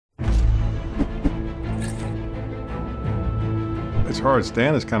It's hard.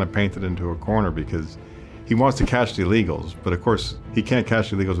 Stan is kind of painted into a corner because he wants to catch the illegals, but of course he can't catch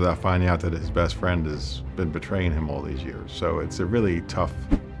the illegals without finding out that his best friend has been betraying him all these years. So it's a really tough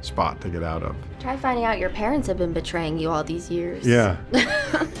spot to get out of. Try finding out your parents have been betraying you all these years. Yeah.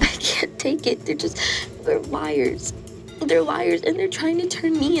 I can't take it. They're liars. They're liars, and they're trying to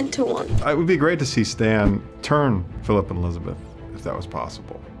turn me into one. It would be great to see Stan turn Philip and Elizabeth, if that was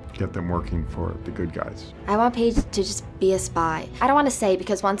possible. Get them working for the good guys. I want Paige to just be a spy. I don't want to say,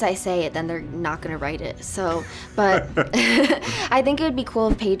 because once I say it, then they're not going to write it. So, but I think it would be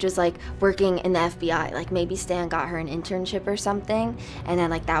cool if Paige was like working in the FBI. Like maybe Stan got her an internship or something, and then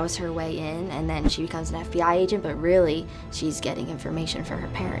like that was her way in, and then she becomes an FBI agent, but really she's getting information for her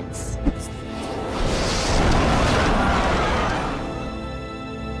parents.